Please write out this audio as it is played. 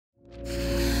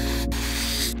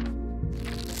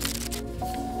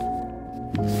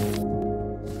Good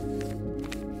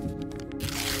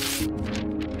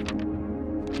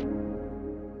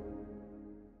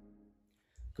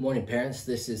morning, parents.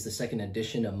 This is the second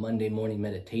edition of Monday Morning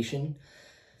Meditation.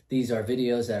 These are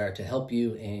videos that are to help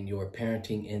you in your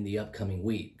parenting in the upcoming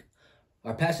week.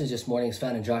 Our passage this morning is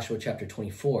found in Joshua chapter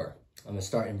 24. I'm going to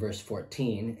start in verse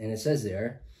 14, and it says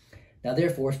there, "Now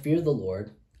therefore fear the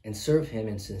Lord and serve him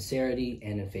in sincerity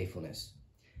and in faithfulness.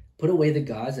 Put away the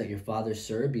gods that your fathers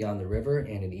served beyond the river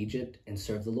and in Egypt, and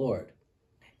serve the Lord.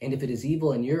 And if it is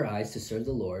evil in your eyes to serve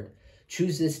the Lord,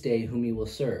 choose this day whom you will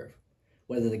serve,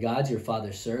 whether the gods your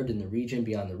fathers served in the region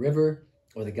beyond the river,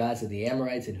 or the gods of the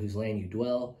Amorites in whose land you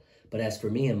dwell. But as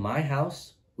for me and my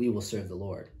house, we will serve the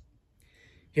Lord."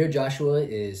 Here Joshua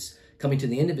is coming to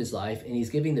the end of his life, and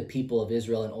he's giving the people of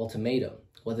Israel an ultimatum,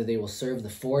 whether they will serve the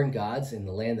foreign gods in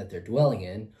the land that they're dwelling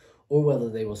in, or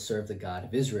whether they will serve the God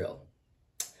of Israel.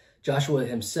 Joshua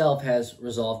himself has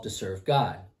resolved to serve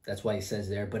God. That's why he says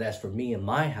there, "But as for me and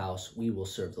my house, we will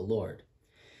serve the Lord."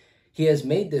 He has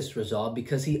made this resolve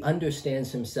because he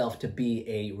understands himself to be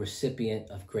a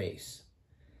recipient of grace.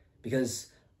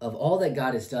 Because of all that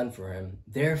God has done for him,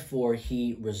 therefore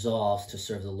he resolves to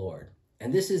serve the Lord.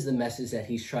 And this is the message that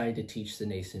he's trying to teach the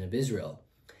nation of Israel.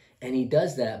 And he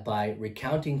does that by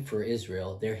recounting for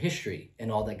Israel their history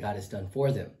and all that God has done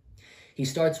for them. He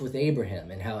starts with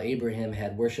Abraham and how Abraham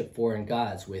had worshiped foreign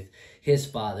gods with his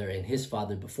father and his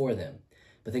father before them.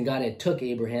 But then God had took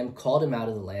Abraham, called him out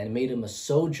of the land, made him a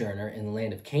sojourner in the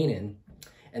land of Canaan,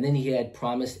 and then he had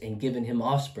promised and given him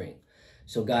offspring.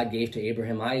 So God gave to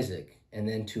Abraham Isaac, and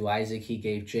then to Isaac he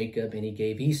gave Jacob, and he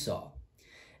gave Esau.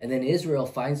 And then Israel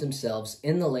finds themselves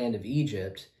in the land of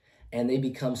Egypt, and they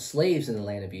become slaves in the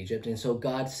land of Egypt. And so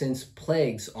God sends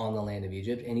plagues on the land of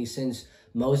Egypt, and he sends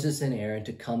Moses and Aaron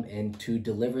to come in to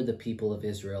deliver the people of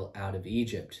Israel out of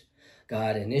Egypt.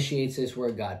 God initiates this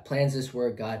work, God plans this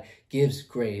work, God gives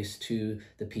grace to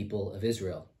the people of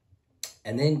Israel.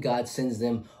 And then God sends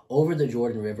them over the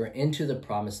Jordan River into the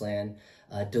promised land,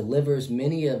 delivers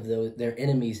many of their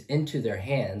enemies into their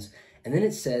hands. And then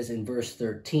it says in verse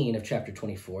 13 of chapter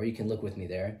 24, you can look with me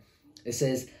there, it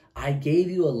says, "I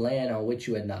gave you a land on which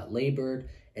you had not labored,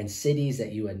 and cities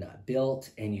that you had not built,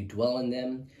 and you dwell in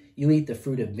them. You eat the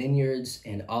fruit of vineyards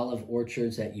and olive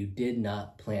orchards that you did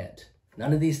not plant."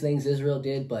 None of these things Israel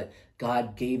did, but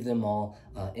God gave them all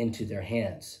into their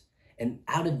hands. And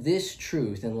out of this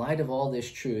truth, in light of all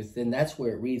this truth, then that's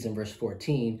where it reads in verse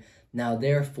 14, "Now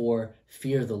therefore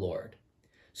fear the Lord."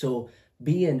 So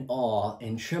be in awe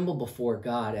and tremble before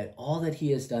God at all that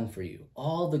he has done for you,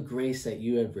 all the grace that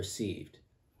you have received.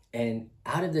 And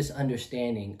out of this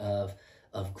understanding of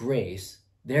grace,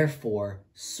 therefore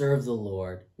serve the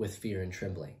Lord with fear and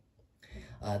trembling.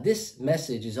 This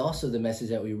message is also the message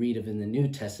that we read of in the New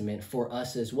Testament for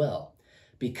us as well.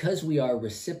 Because we are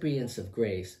recipients of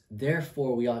grace,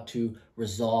 therefore we ought to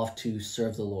resolve to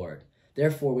serve the Lord.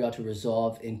 Therefore we ought to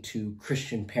resolve into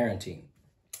Christian parenting.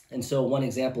 And so one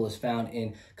example is found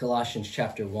in Colossians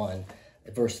chapter 1,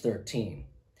 verse 13.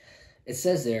 It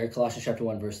says there, Colossians chapter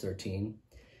 1, verse 13,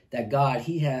 that God,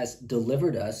 he has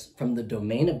delivered us from the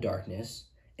domain of darkness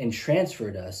and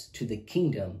transferred us to the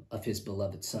kingdom of his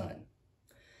beloved Son.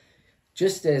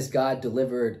 Just as God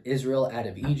delivered Israel out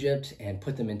of Egypt and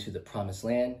put them into the promised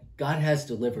land, God has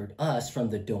delivered us from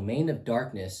the domain of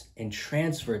darkness and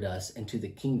transferred us into the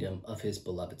kingdom of his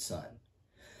beloved Son.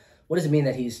 What does it mean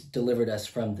that he's delivered us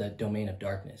from the domain of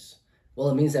darkness? Well,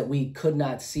 it means that we could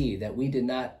not see, that we did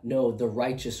not know the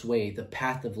righteous way, the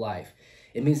path of life.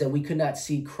 It means that we could not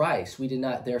see Christ. We did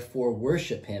not therefore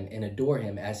worship him and adore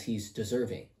him as he's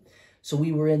deserving. So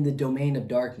we were in the domain of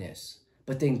darkness.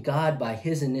 But then God, by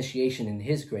his initiation and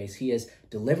his grace, he has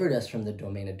delivered us from the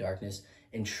domain of darkness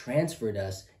and transferred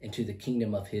us into the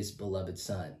kingdom of his beloved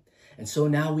Son. And so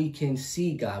now we can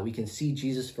see God, we can see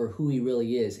Jesus for who he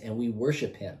really is, and we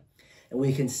worship him. And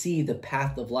we can see the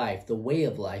path of life, the way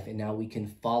of life, and now we can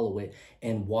follow it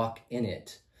and walk in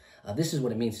it. This is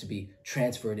what it means to be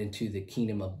transferred into the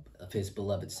kingdom of his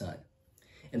beloved Son.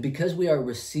 And because we are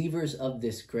receivers of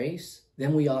this grace,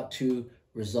 then we ought to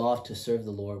resolve to serve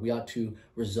the Lord. We ought to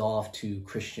resolve to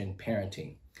Christian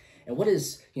parenting. And what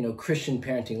does, Christian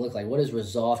parenting look like? What does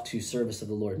resolve to service of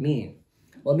the Lord mean?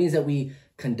 Well, it means that we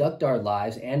conduct our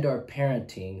lives and our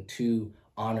parenting to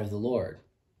honor the Lord.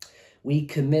 We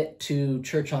commit to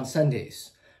church on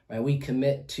Sundays, right? We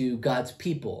commit to God's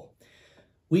people.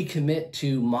 We commit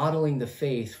to modeling the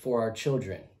faith for our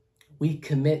children. We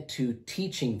commit to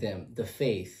teaching them the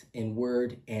faith in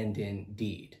word and in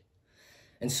deed.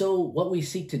 And so what we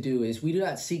seek to do is we do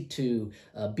not seek to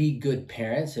be good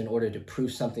parents in order to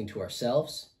prove something to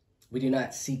ourselves. We do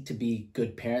not seek to be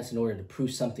good parents in order to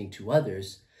prove something to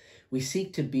others. We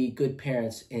seek to be good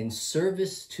parents in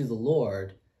service to the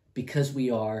Lord because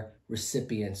we are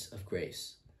recipients of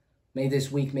grace.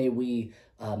 This week, may we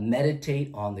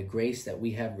meditate on the grace that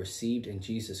we have received in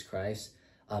Jesus Christ.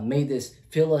 May this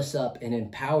fill us up and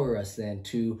empower us then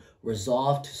to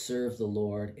resolve to serve the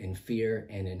Lord in fear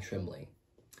and in trembling.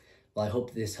 Well, I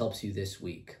hope this helps you this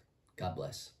week. God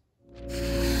bless.